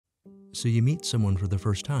So you meet someone for the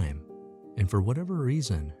first time, and for whatever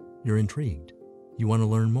reason, you're intrigued. You want to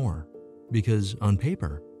learn more, because on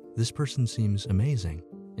paper, this person seems amazing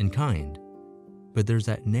and kind, but there's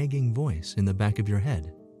that nagging voice in the back of your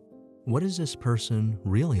head. What is this person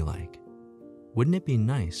really like? Wouldn't it be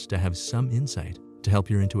nice to have some insight to help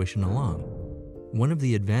your intuition along? One of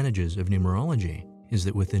the advantages of numerology is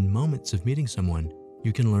that within moments of meeting someone,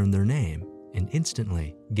 you can learn their name and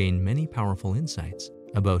instantly gain many powerful insights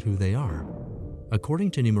about who they are.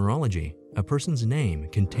 According to numerology, a person's name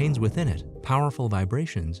contains within it powerful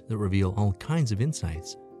vibrations that reveal all kinds of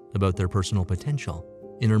insights about their personal potential,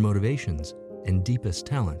 inner motivations, and deepest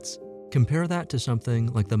talents. Compare that to something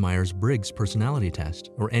like the Myers-Briggs personality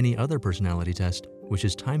test or any other personality test, which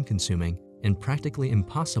is time-consuming and practically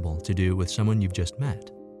impossible to do with someone you've just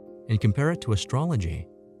met. And compare it to astrology,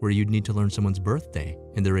 where you'd need to learn someone's birthday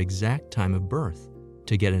and their exact time of birth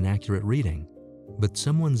to get an accurate reading. But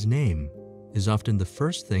someone's name is often the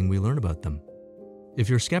first thing we learn about them. If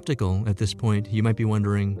you're skeptical at this point, you might be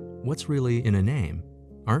wondering, what's really in a name?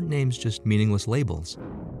 Aren't names just meaningless labels?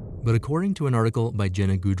 But according to an article by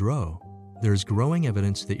Jenna Goudreau, there's growing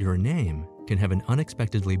evidence that your name can have an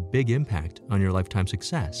unexpectedly big impact on your lifetime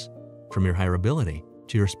success, from your hireability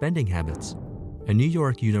to your spending habits. A New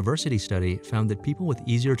York University study found that people with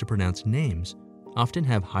easier to pronounce names often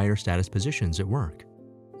have higher status positions at work.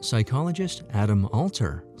 Psychologist Adam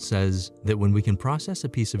Alter says that when we can process a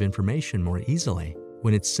piece of information more easily,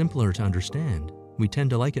 when it's simpler to understand, we tend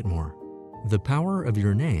to like it more. The power of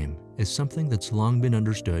your name is something that's long been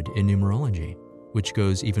understood in numerology, which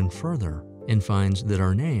goes even further and finds that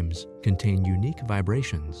our names contain unique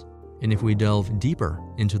vibrations. And if we delve deeper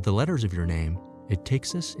into the letters of your name, it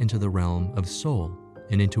takes us into the realm of soul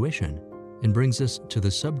and intuition and brings us to the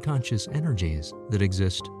subconscious energies that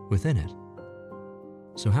exist within it.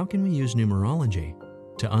 So how can we use numerology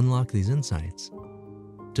to unlock these insights?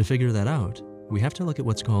 To figure that out, we have to look at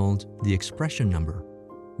what's called the expression number,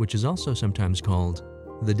 which is also sometimes called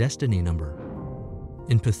the destiny number.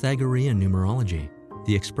 In Pythagorean numerology,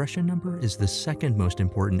 the expression number is the second most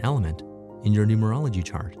important element in your numerology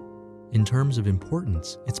chart. In terms of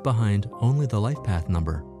importance, it's behind only the life path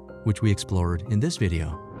number, which we explored in this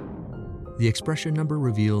video. The expression number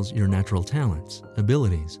reveals your natural talents,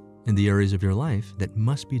 abilities, and the areas of your life that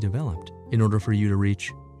must be developed in order for you to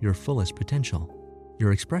reach your fullest potential.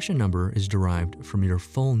 Your expression number is derived from your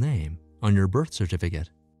full name on your birth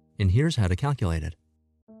certificate, and here's how to calculate it.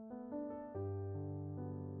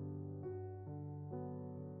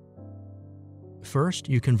 First,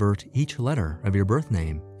 you convert each letter of your birth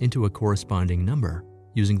name into a corresponding number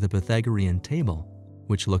using the Pythagorean table,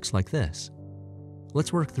 which looks like this.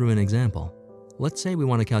 Let's work through an example. Let's say we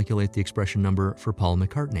want to calculate the expression number for Paul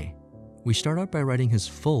McCartney. We start out by writing his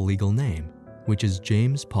full legal name, which is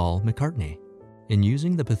James Paul McCartney. And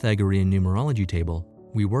using the Pythagorean numerology table,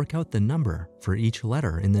 we work out the number for each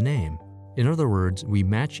letter in the name. In other words, we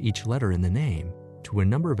match each letter in the name to a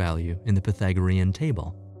number value in the Pythagorean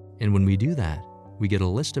table. And when we do that, we get a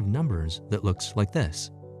list of numbers that looks like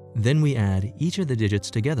this. Then we add each of the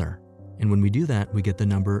digits together. And when we do that, we get the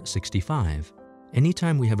number 65.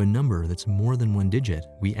 Anytime we have a number that's more than one digit,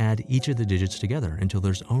 we add each of the digits together until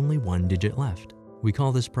there's only one digit left. We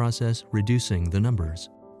call this process reducing the numbers.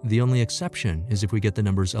 The only exception is if we get the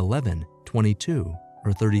numbers 11, 22,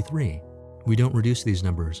 or 33. We don't reduce these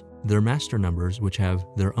numbers. They're master numbers which have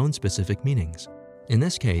their own specific meanings. In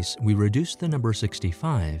this case, we reduce the number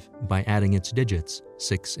 65 by adding its digits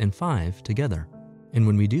 6 and 5 together. And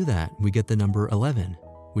when we do that, we get the number 11,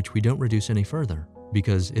 which we don't reduce any further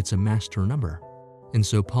because it's a master number. And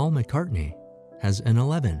so Paul McCartney has an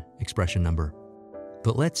 11 expression number.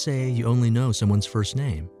 But let's say you only know someone's first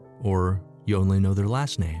name, or you only know their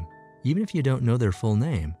last name. Even if you don't know their full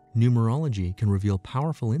name, numerology can reveal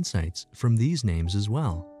powerful insights from these names as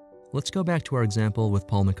well. Let's go back to our example with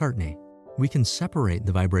Paul McCartney. We can separate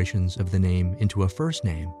the vibrations of the name into a first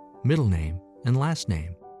name, middle name, and last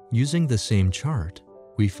name. Using the same chart,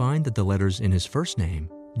 we find that the letters in his first name,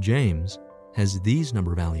 James, has these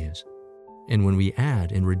number values. And when we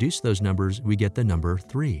add and reduce those numbers, we get the number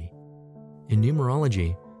 3. In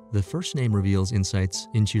numerology, the first name reveals insights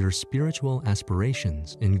into your spiritual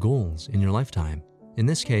aspirations and goals in your lifetime. In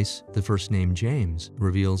this case, the first name James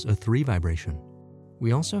reveals a 3 vibration.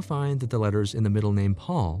 We also find that the letters in the middle name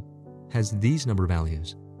Paul has these number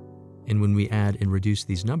values. And when we add and reduce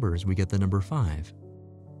these numbers, we get the number 5.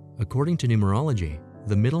 According to numerology,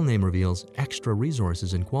 the middle name reveals extra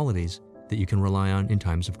resources and qualities that you can rely on in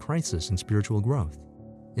times of crisis and spiritual growth.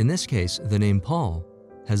 In this case, the name Paul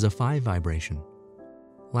has a 5 vibration.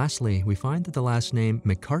 Lastly, we find that the last name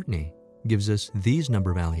McCartney gives us these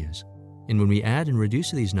number values, and when we add and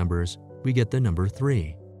reduce these numbers, we get the number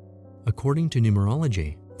 3. According to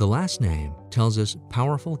numerology, the last name tells us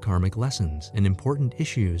powerful karmic lessons and important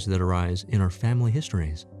issues that arise in our family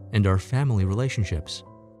histories and our family relationships.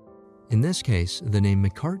 In this case, the name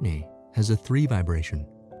McCartney has a 3 vibration.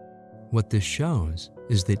 What this shows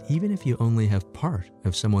is that even if you only have part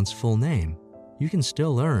of someone's full name, you can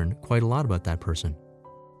still learn quite a lot about that person.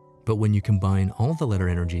 But when you combine all the letter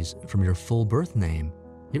energies from your full birth name,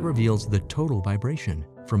 it reveals the total vibration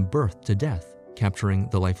from birth to death, capturing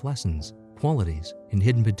the life lessons, qualities, and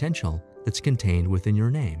hidden potential that's contained within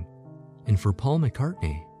your name. And for Paul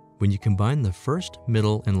McCartney, when you combine the first,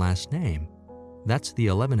 middle, and last name, that's the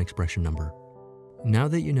 11 expression number. Now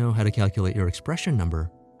that you know how to calculate your expression number,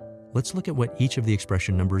 let's look at what each of the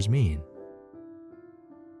expression numbers mean.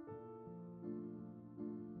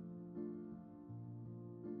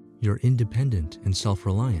 You're independent and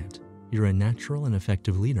self-reliant. You're a natural and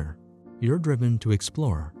effective leader. You're driven to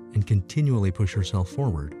explore and continually push yourself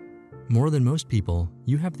forward. More than most people,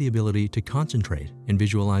 you have the ability to concentrate and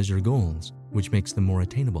visualize your goals, which makes them more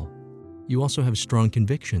attainable. You also have strong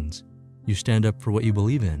convictions. You stand up for what you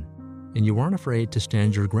believe in, and you aren't afraid to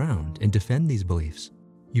stand your ground and defend these beliefs.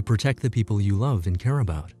 You protect the people you love and care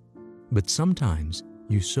about. But sometimes,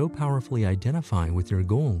 you so powerfully identify with your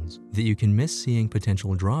goals that you can miss seeing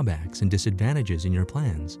potential drawbacks and disadvantages in your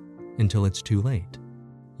plans until it's too late.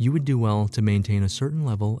 You would do well to maintain a certain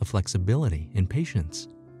level of flexibility and patience,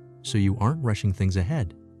 so you aren't rushing things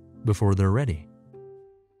ahead before they're ready.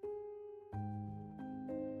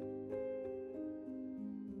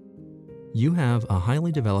 You have a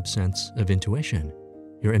highly developed sense of intuition.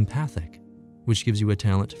 You're empathic, which gives you a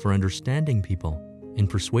talent for understanding people and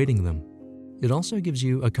persuading them. It also gives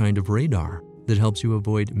you a kind of radar that helps you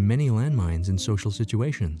avoid many landmines in social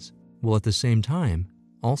situations, while at the same time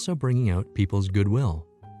also bringing out people's goodwill.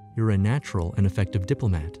 You're a natural and effective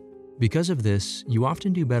diplomat. Because of this, you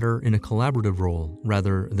often do better in a collaborative role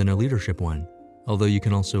rather than a leadership one, although you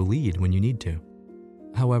can also lead when you need to.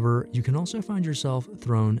 However, you can also find yourself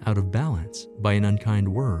thrown out of balance by an unkind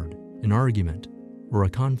word, an argument, or a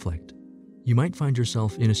conflict. You might find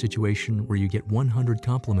yourself in a situation where you get 100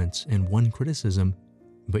 compliments and 1 criticism,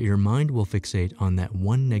 but your mind will fixate on that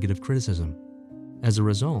 1 negative criticism. As a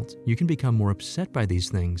result, you can become more upset by these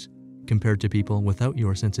things compared to people without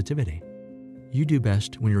your sensitivity. You do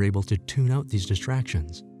best when you're able to tune out these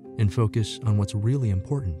distractions and focus on what's really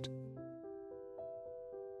important.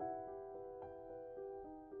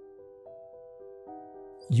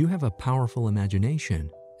 You have a powerful imagination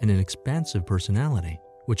and an expansive personality,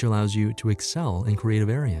 which allows you to excel in creative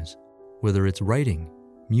areas, whether it's writing,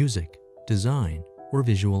 music, design, or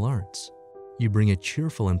visual arts. You bring a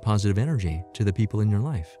cheerful and positive energy to the people in your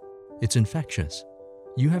life. It's infectious.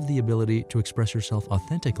 You have the ability to express yourself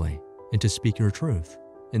authentically and to speak your truth,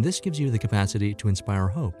 and this gives you the capacity to inspire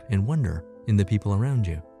hope and wonder in the people around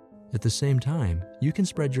you. At the same time, you can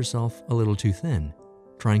spread yourself a little too thin,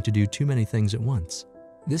 trying to do too many things at once.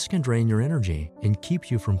 This can drain your energy and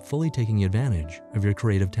keep you from fully taking advantage of your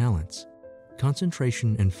creative talents.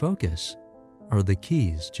 Concentration and focus are the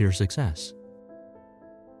keys to your success.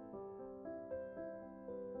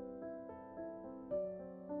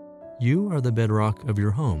 You are the bedrock of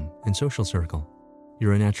your home and social circle.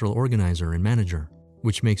 You're a natural organizer and manager,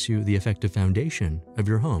 which makes you the effective foundation of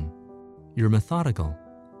your home. You're methodical,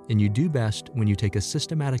 and you do best when you take a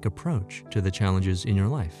systematic approach to the challenges in your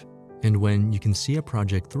life. And when you can see a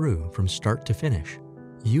project through from start to finish,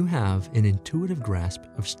 you have an intuitive grasp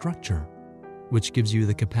of structure, which gives you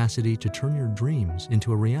the capacity to turn your dreams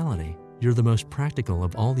into a reality. You're the most practical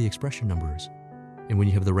of all the expression numbers. And when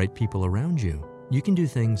you have the right people around you, you can do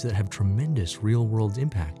things that have tremendous real-world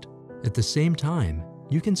impact. At the same time,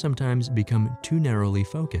 you can sometimes become too narrowly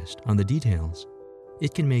focused on the details.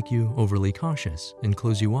 It can make you overly cautious and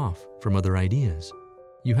close you off from other ideas.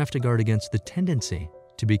 You have to guard against the tendency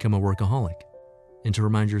to become a workaholic and to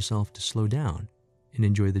remind yourself to slow down and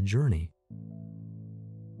enjoy the journey.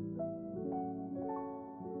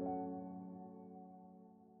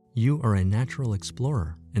 You are a natural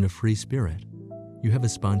explorer and a free spirit. You have a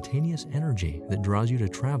spontaneous energy that draws you to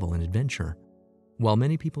travel and adventure. While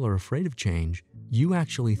many people are afraid of change, you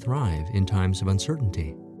actually thrive in times of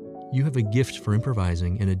uncertainty. You have a gift for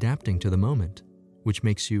improvising and adapting to the moment, which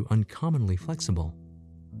makes you uncommonly flexible.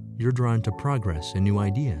 You're drawn to progress and new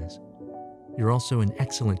ideas. You're also an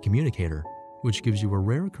excellent communicator, which gives you a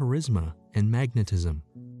rare charisma and magnetism.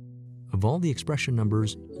 Of all the expression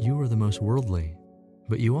numbers, you are the most worldly,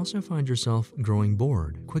 but you also find yourself growing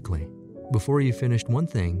bored quickly. Before you've finished one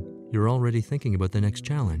thing, you're already thinking about the next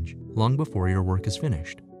challenge, long before your work is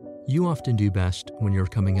finished. You often do best when you're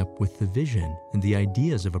coming up with the vision and the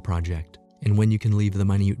ideas of a project, and when you can leave the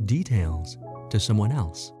minute details to someone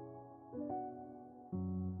else.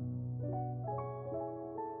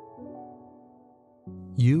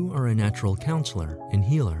 You are a natural counselor and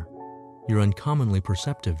healer. You're uncommonly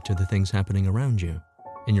perceptive to the things happening around you,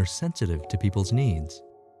 and you're sensitive to people's needs.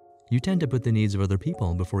 You tend to put the needs of other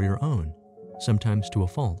people before your own, sometimes to a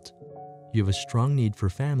fault. You have a strong need for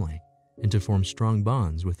family and to form strong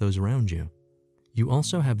bonds with those around you. You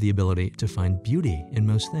also have the ability to find beauty in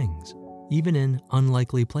most things, even in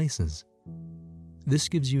unlikely places. This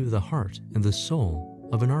gives you the heart and the soul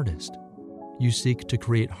of an artist. You seek to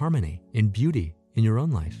create harmony and beauty in your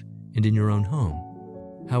own life and in your own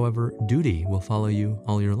home. However, duty will follow you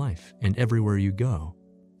all your life and everywhere you go.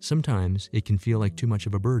 Sometimes it can feel like too much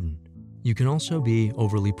of a burden. You can also be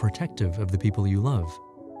overly protective of the people you love.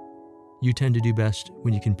 You tend to do best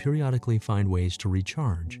when you can periodically find ways to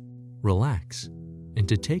recharge, relax, and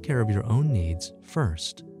to take care of your own needs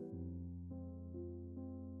first.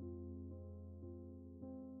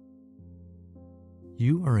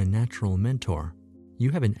 You are a natural mentor.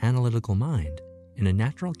 You have an analytical mind and a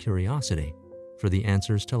natural curiosity for the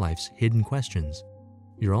answers to life's hidden questions.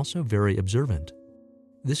 You're also very observant.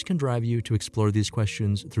 This can drive you to explore these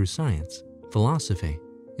questions through science, philosophy,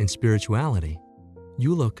 and spirituality.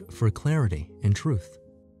 You look for clarity and truth.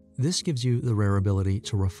 This gives you the rare ability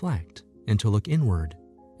to reflect and to look inward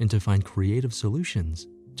and to find creative solutions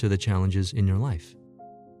to the challenges in your life.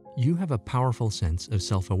 You have a powerful sense of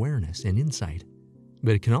self-awareness and insight,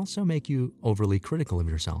 but it can also make you overly critical of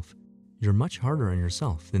yourself. You're much harder on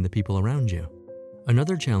yourself than the people around you.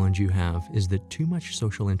 Another challenge you have is that too much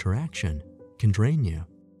social interaction can drain you.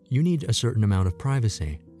 You need a certain amount of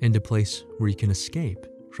privacy and a place where you can escape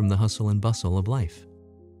from the hustle and bustle of life.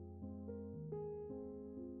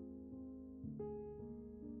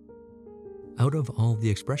 Out of all the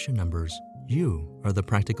expression numbers, you are the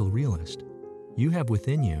practical realist. You have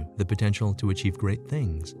within you the potential to achieve great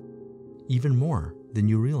things, even more than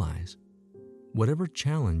you realize. Whatever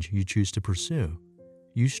challenge you choose to pursue,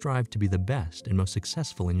 you strive to be the best and most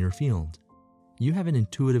successful in your field. You have an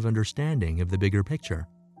intuitive understanding of the bigger picture.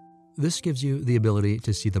 This gives you the ability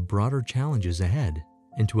to see the broader challenges ahead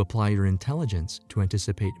and to apply your intelligence to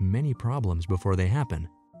anticipate many problems before they happen.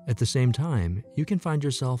 At the same time, you can find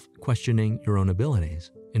yourself questioning your own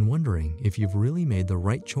abilities and wondering if you've really made the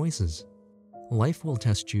right choices. Life will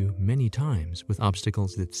test you many times with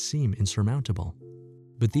obstacles that seem insurmountable.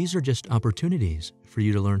 But these are just opportunities for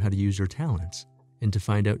you to learn how to use your talents and to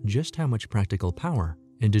find out just how much practical power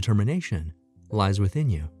and determination lies within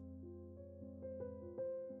you.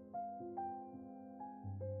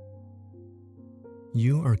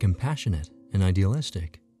 You are compassionate and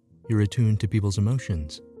idealistic. You're attuned to people's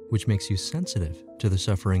emotions, which makes you sensitive to the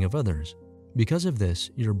suffering of others. Because of this,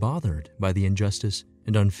 you're bothered by the injustice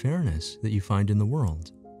and unfairness that you find in the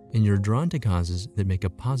world, and you're drawn to causes that make a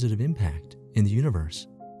positive impact in the universe,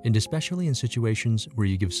 and especially in situations where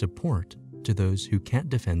you give support to those who can't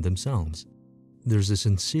defend themselves. There's a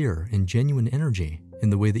sincere and genuine energy in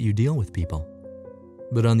the way that you deal with people.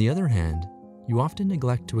 But on the other hand, you often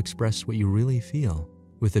neglect to express what you really feel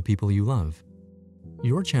with the people you love.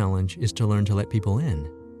 Your challenge is to learn to let people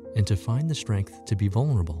in and to find the strength to be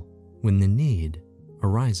vulnerable when the need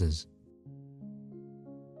arises.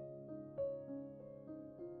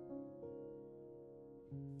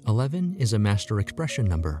 "11 is a master expression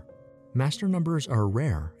number. Master numbers are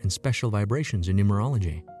rare and special vibrations in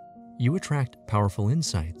numerology. You attract powerful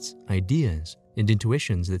insights, ideas, and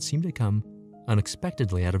intuitions that seem to come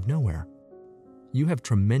unexpectedly out of nowhere. You have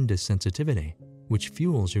tremendous sensitivity, which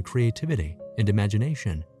fuels your creativity and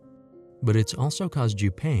imagination. But it's also caused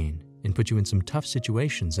you pain and put you in some tough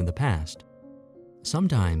situations in the past.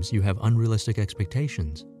 Sometimes you have unrealistic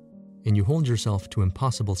expectations, and you hold yourself to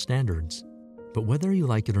impossible standards. But whether you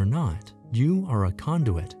like it or not, you are a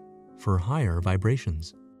conduit for higher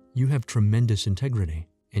vibrations. You have tremendous integrity,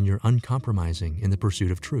 and you're uncompromising in the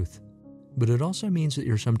pursuit of truth. But it also means that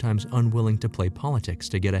you're sometimes unwilling to play politics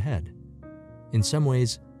to get ahead. In some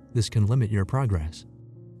ways, this can limit your progress.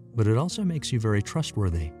 But it also makes you very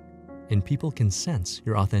trustworthy, and people can sense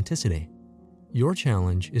your authenticity. Your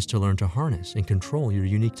challenge is to learn to harness and control your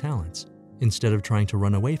unique talents instead of trying to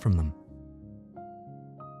run away from them.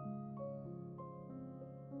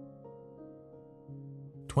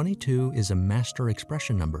 "22 is a master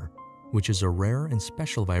expression number, which is a rare and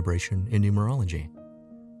special vibration in numerology.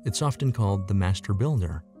 It's often called the master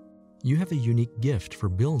builder. You have a unique gift for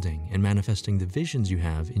building and manifesting the visions you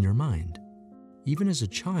have in your mind. Even as a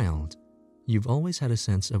child, you've always had a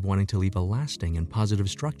sense of wanting to leave a lasting and positive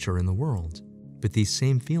structure in the world. but these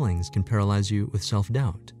same feelings can paralyze you with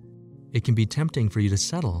self-doubt. It can be tempting for you to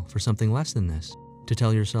settle for something less than this, to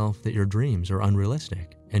tell yourself that your dreams are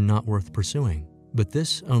unrealistic and not worth pursuing. But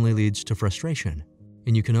this only leads to frustration,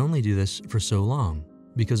 and you can only do this for so long,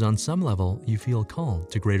 because on some level you feel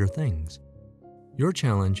called to greater things. Your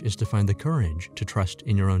challenge is to find the courage to trust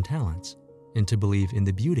in your own talents and to believe in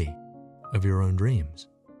the beauty of your own dreams.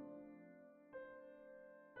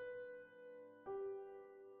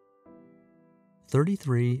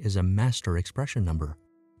 33 is a master expression number,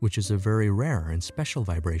 which is a very rare and special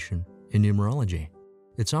vibration in numerology.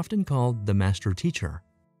 It's often called the master teacher.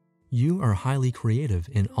 You are highly creative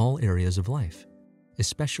in all areas of life,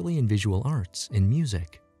 especially in visual arts and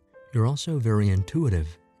music. You're also very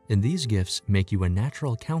intuitive, and these gifts make you a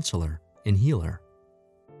natural counselor and healer.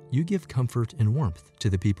 You give comfort and warmth to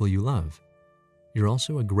the people you love. You're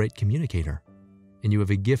also a great communicator, and you have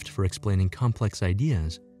a gift for explaining complex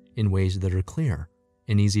ideas in ways that are clear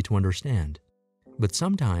and easy to understand. But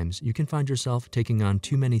sometimes you can find yourself taking on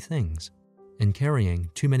too many things and carrying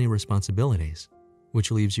too many responsibilities,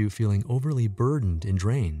 which leaves you feeling overly burdened and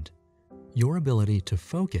drained. Your ability to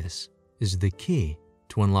focus is the key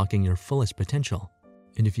to unlocking your fullest potential.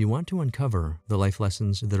 And if you want to uncover the life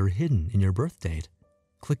lessons that are hidden in your birth date,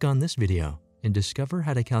 click on this video and discover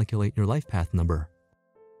how to calculate your life path number.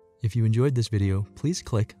 If you enjoyed this video, please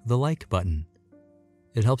click the like button.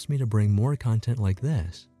 It helps me to bring more content like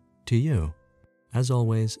this to you. As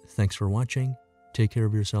always, thanks for watching, take care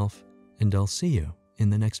of yourself, and I'll see you in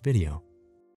the next video.